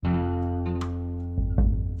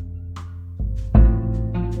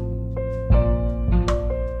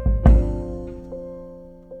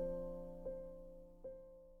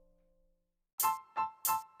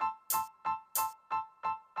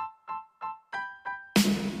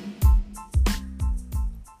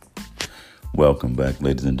Welcome back,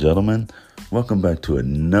 ladies and gentlemen. Welcome back to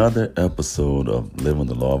another episode of Living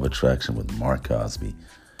the Law of Attraction with Mark Cosby.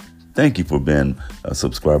 Thank you for being a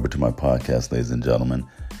subscriber to my podcast, ladies and gentlemen,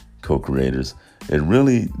 co-creators. It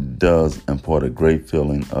really does impart a great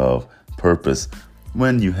feeling of purpose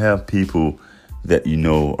when you have people that you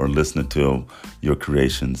know are listening to your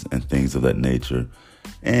creations and things of that nature.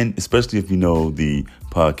 And especially if you know the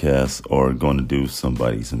podcasts are going to do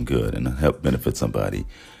somebody some good and help benefit somebody.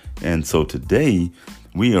 And so today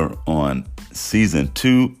we are on season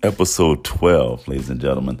 2, episode 12, ladies and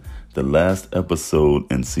gentlemen, the last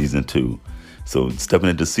episode in season 2. So stepping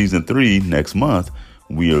into season 3 next month,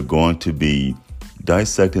 we are going to be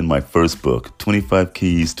dissecting my first book, 25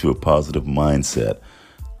 Keys to a Positive Mindset,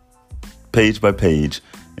 page by page.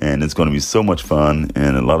 And it's going to be so much fun.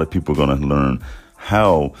 And a lot of people are going to learn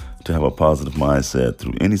how to have a positive mindset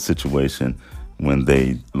through any situation when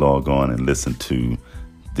they log on and listen to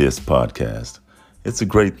this podcast. It's a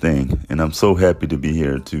great thing, and I'm so happy to be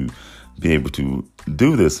here to be able to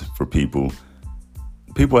do this for people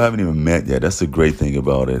I haven't even met yet. That's the great thing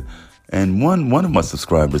about it. And one of my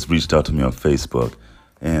subscribers reached out to me on Facebook,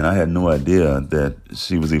 and I had no idea that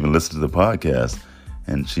she was even listening to the podcast.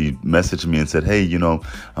 And she messaged me and said, hey,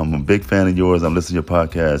 I'm a big fan of yours. I'm listening to your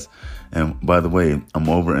podcast. And by the way, I'm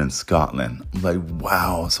over in Scotland. I'm like,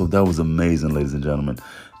 wow. So that was amazing, ladies and gentlemen,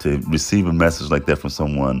 to receive a message like that from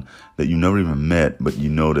someone that you never even met, but you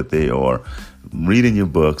know that they are reading your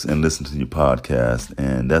books and listening to your podcast.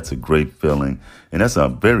 And that's a great feeling. And that's a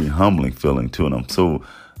very humbling feeling, too. And I'm so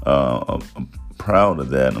proud of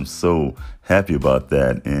that. I'm so happy about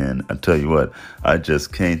that. And I tell you what, I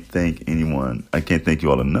just can't thank anyone. I can't thank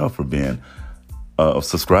you all enough for being a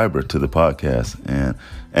subscriber to the podcast. And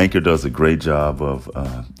Anchor does a great job of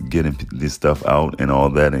getting this stuff out and all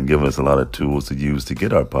that, and giving us a lot of tools to use to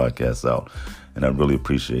get our podcasts out. And I really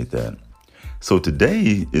appreciate that. So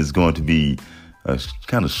today is going to be a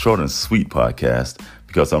kind of short and sweet podcast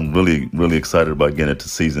because I'm really, really excited about getting into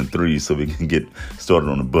season 3 so we can get started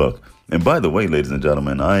on the book. And by the way, ladies and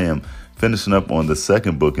gentlemen, I am finishing up on the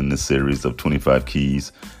second book in this series of 25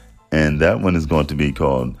 Keys. And that one is going to be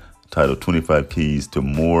titled 25 Keys to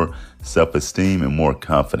More Self-Esteem and More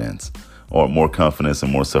Confidence, or More Confidence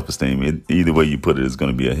and More Self-Esteem. Either way you put it is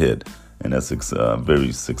going to be a hit. And that's a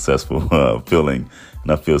very successful feeling.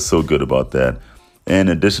 And I feel so good about that. And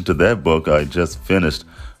in addition to that book, I just finished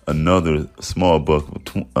another small book,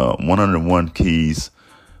 101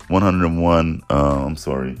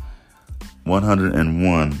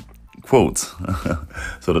 quotes.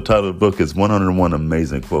 So the title of the book is 101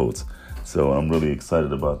 Amazing Quotes. So I'm really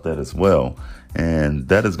excited about that as well. And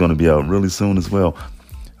that is going to be out really soon as well.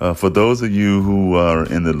 For those of you who are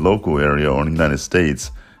in the local area or in the United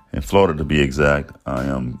States, in Florida to be exact, I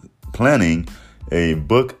am planning a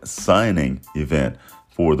book signing event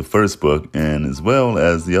for the first book, and as well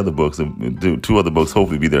as the other books. 2 other books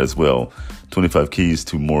hopefully be there as well. 25 Keys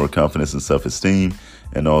to More Confidence and Self-Esteem,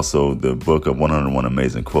 and also the book of 101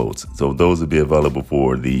 Amazing Quotes. So those will be available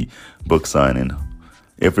for the book signing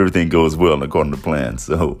if everything goes well according to plan.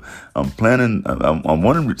 So I'm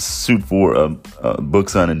wanting to shoot for a book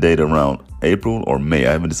signing date around April or May.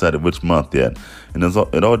 I haven't decided which month yet. And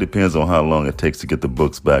it all depends on how long it takes to get the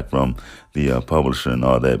books back from the publisher and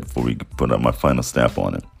all that before we put out my final stamp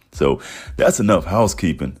on it. So that's enough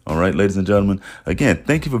housekeeping. All right, ladies and gentlemen. Again,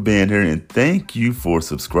 thank you for being here, and thank you for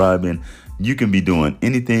subscribing. You can be doing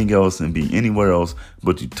anything else and be anywhere else,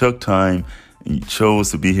 but you took time and you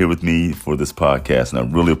chose to be here with me for this podcast, and I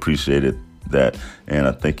really appreciated that, and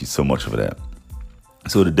I thank you so much for that.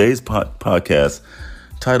 So today's podcast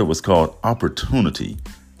title was called Opportunity.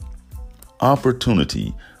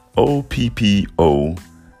 Opportunity. Opportunity.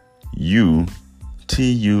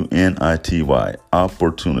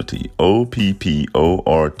 Opportunity. Opportunity.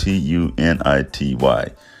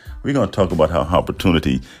 We're going to talk about how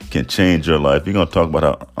opportunity can change your life. We're going to talk about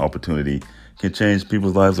how opportunity can change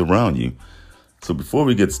people's lives around you. So before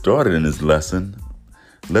we get started in this lesson,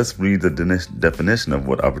 let's read the definition of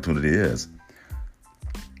what opportunity is.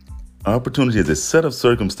 Opportunity is a set of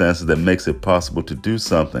circumstances that makes it possible to do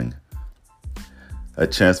something, a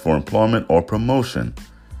chance for employment or promotion.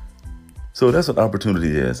 So that's what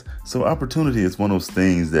opportunity is. So opportunity is one of those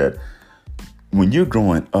things that when you're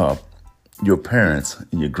growing up, your parents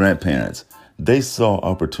and your grandparents, they saw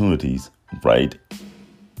opportunities, right?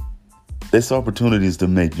 They saw opportunities to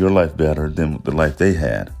make your life better than the life they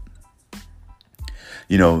had.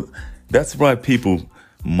 That's why people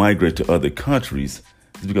migrate to other countries,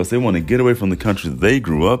 is because they want to get away from the country they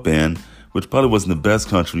grew up in, which probably wasn't the best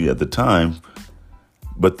country at the time.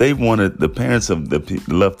 But they wanted, the parents of the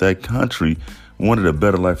people left that country wanted a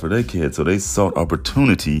better life for their kids, so they sought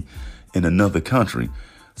opportunity in another country.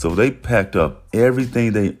 So they packed up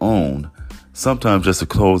everything they owned, sometimes just the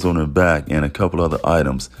clothes on their back and a couple other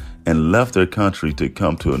items, and left their country to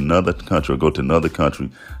come to another country or go to another country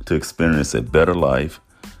to experience a better life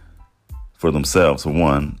for themselves, for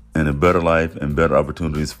one, and a better life and better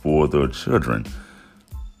opportunities for their children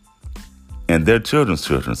and their children's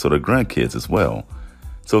children, so their grandkids as well.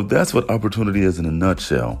 So that's what opportunity is in a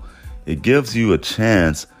nutshell. It gives you a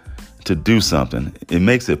chance to do something. It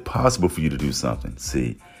makes it possible for you to do something.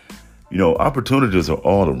 See, opportunities are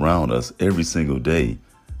all around us every single day,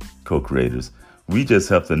 co-creators. We just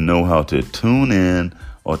have to know how to tune in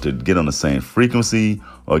or to get on the same frequency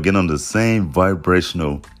or get on the same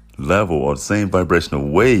vibrational level or the same vibrational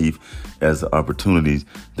wave as the opportunities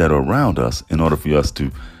that are around us in order for us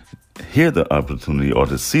to hear the opportunity or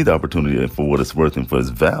to see the opportunity for what it's worth and for its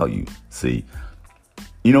value. See,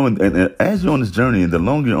 and as you're on this journey, and the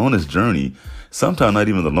longer you're on this journey, sometimes not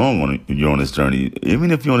even the longer you're on this journey,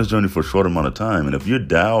 even if you're on this journey for a short amount of time, and if you're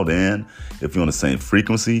dialed in, if you're on the same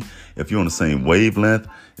frequency, if you're on the same wavelength,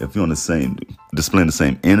 if you're on the same, displaying the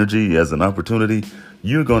same energy as an opportunity,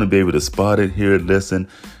 you're going to be able to spot it, hear it, listen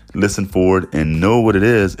for it, and know what it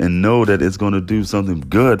is, and know that it's going to do something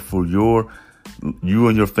good for you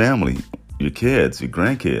and your family, your kids, your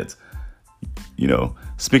grandkids.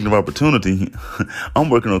 Speaking of opportunity,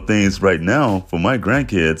 I'm working on things right now for my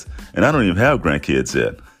grandkids, and I don't even have grandkids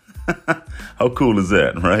yet. How cool is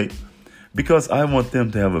that, right? Because I want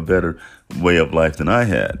them to have a better way of life than I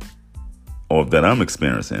had, or that I'm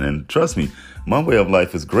experiencing. And trust me, my way of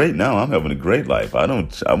life is great now. I'm having a great life. I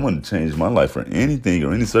wouldn't change my life for anything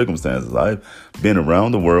or any circumstances. I've been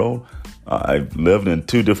around the world. I've lived in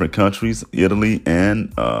 2 different countries, Italy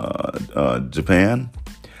and Japan.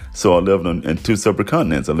 So I lived in 2 separate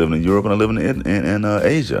continents. I lived in Europe and I lived in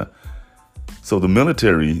Asia. So the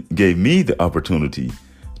military gave me the opportunity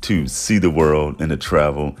to see the world and to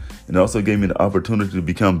travel. And also gave me the opportunity to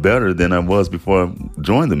become better than I was before I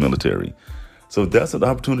joined the military. So that's what the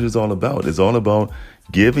opportunity is all about. It's all about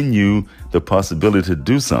giving you the possibility to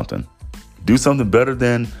do something. Do something better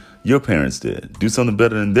than your parents did. Do something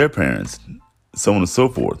better than their parents, so on and so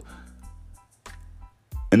forth.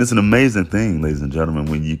 And it's an amazing thing, ladies and gentlemen,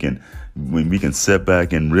 when we can sit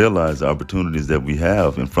back and realize the opportunities that we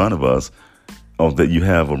have in front of us or that you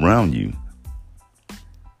have around you.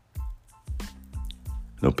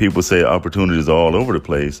 People say opportunities are all over the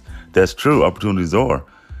place. That's true. Opportunities are.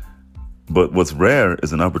 But what's rare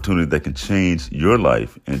is an opportunity that can change your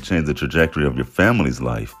life and change the trajectory of your family's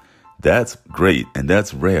life. That's great. And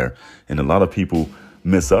that's rare. And a lot of people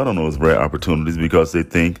miss out on those rare opportunities because they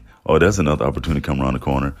think, oh, there's another opportunity come around the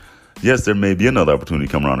corner. Yes, there may be another opportunity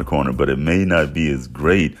come around the corner, but it may not be as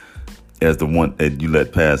great as the one that you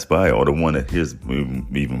let pass by, or the one that here's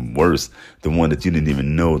even worse, the one that you didn't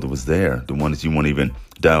even know that was there, the one that you weren't even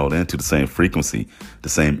dialed into the same frequency, the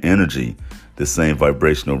same energy, the same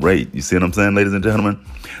vibrational rate. You see what I'm saying, ladies and gentlemen?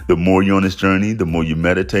 The more you're on this journey, the more you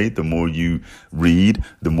meditate, the more you read,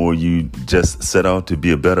 the more you just set out to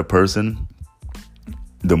be a better person,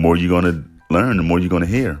 the more you're going to learn, the more you're going to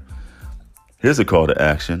hear. Here's a call to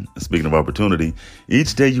action. Speaking of opportunity,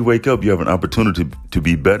 each day you wake up, you have an opportunity to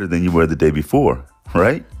be better than you were the day before,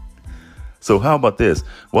 right? So how about this?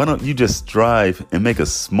 Why don't you just strive and make a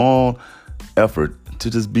small effort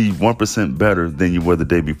to just be 1% better than you were the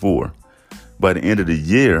day before? By the end of the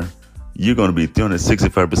year, you're going to be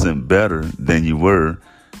 365% better than you were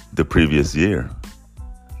the previous year.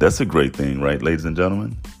 That's a great thing, right, ladies and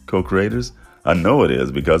gentlemen, co-creators? I know it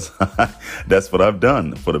is, because that's what I've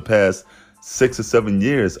done for the past 6 or 7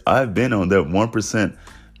 years. I've been on that 1%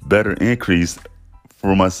 better increase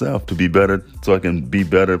for myself to be better, so I can be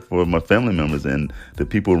better for my family members and the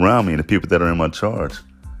people around me and the people that are in my charge,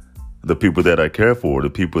 the people that I care for, the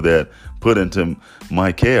people that put into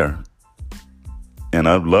my care. And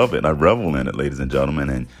I love it. I revel in it, ladies and gentlemen.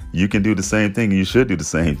 And you can do the same thing. You should do the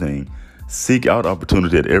same thing. Seek out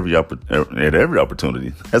opportunity at every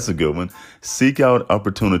opportunity. That's a good one. Seek out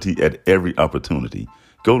opportunity at every opportunity.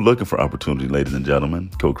 Go looking for opportunity, ladies and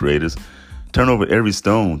gentlemen, co-creators. Turn over every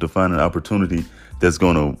stone to find an opportunity that's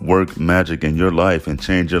going to work magic in your life and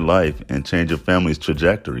change your life and change your family's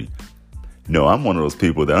trajectory. I'm one of those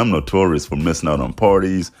people that I'm notorious for missing out on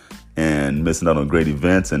parties and missing out on great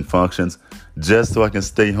events and functions just so I can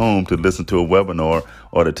stay home to listen to a webinar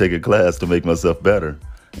or to take a class to make myself better.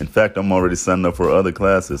 In fact, I'm already signing up for other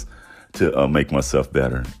classes to make myself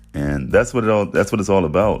better. And that's what it's all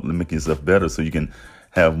about, making yourself better so you can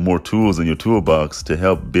have more tools in your toolbox to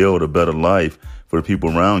help build a better life for the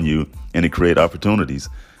people around you and to create opportunities.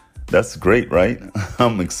 That's great, right?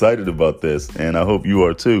 I'm excited about this, and I hope you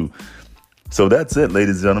are too. So that's it,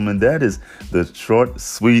 ladies and gentlemen. That is the short,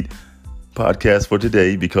 sweet podcast for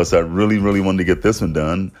today, because I really, really wanted to get this one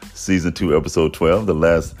done. Season 2, episode 12, the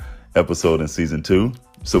last episode in season 2,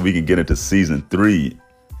 so we can get into season 3,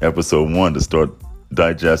 episode 1, to start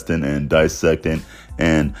digesting and dissecting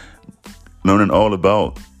and learning all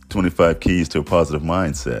about 25 keys to a positive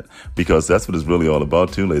mindset, because that's what it's really all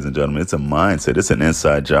about too, ladies and gentlemen. It's a mindset. It's an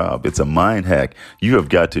inside job. It's a mind hack. You have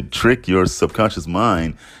got to trick your subconscious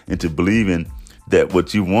mind into believing that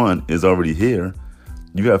what you want is already here.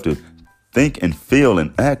 You have to think and feel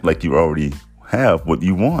and act like you already have what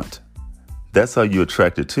you want. That's how you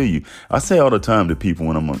attract it to you. I say all the time to people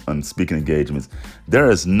when I'm on speaking engagements,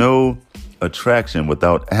 there is no attraction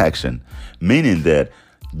without action, meaning that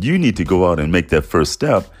you need to go out and make that first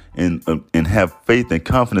step and have faith and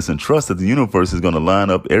confidence and trust that the universe is going to line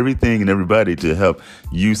up everything and everybody to help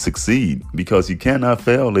you succeed, because you cannot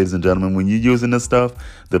fail, ladies and gentlemen. When you're using this stuff,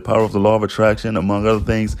 the power of the law of attraction, among other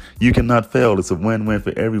things, you cannot fail. It's a win-win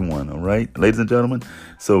for everyone. All right, ladies and gentlemen.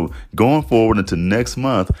 So going forward into next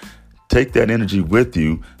month, take that energy with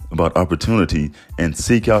you about opportunity and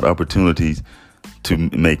seek out opportunities to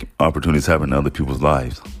make opportunities happen in other people's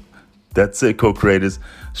lives. That's it, co-creators.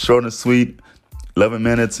 Short and sweet. 11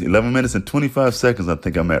 minutes and 25 seconds I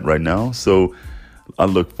think I'm at right now. So I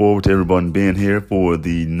look forward to everyone being here for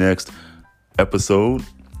the next episode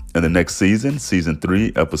and the next season. Season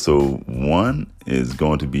 3, episode 1 is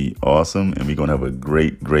going to be awesome, and we're going to have a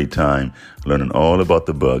great time learning all about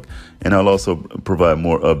the book. And I'll also provide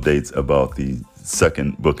more updates about the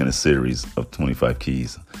second book in a series of 25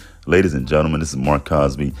 keys. Ladies and gentlemen, this is Mark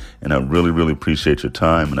Cosby, and I really appreciate your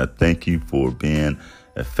time, and I thank you for being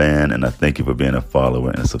a fan, and I thank you for being a follower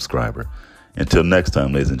and a subscriber. Until next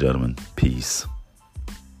time, ladies and gentlemen, peace.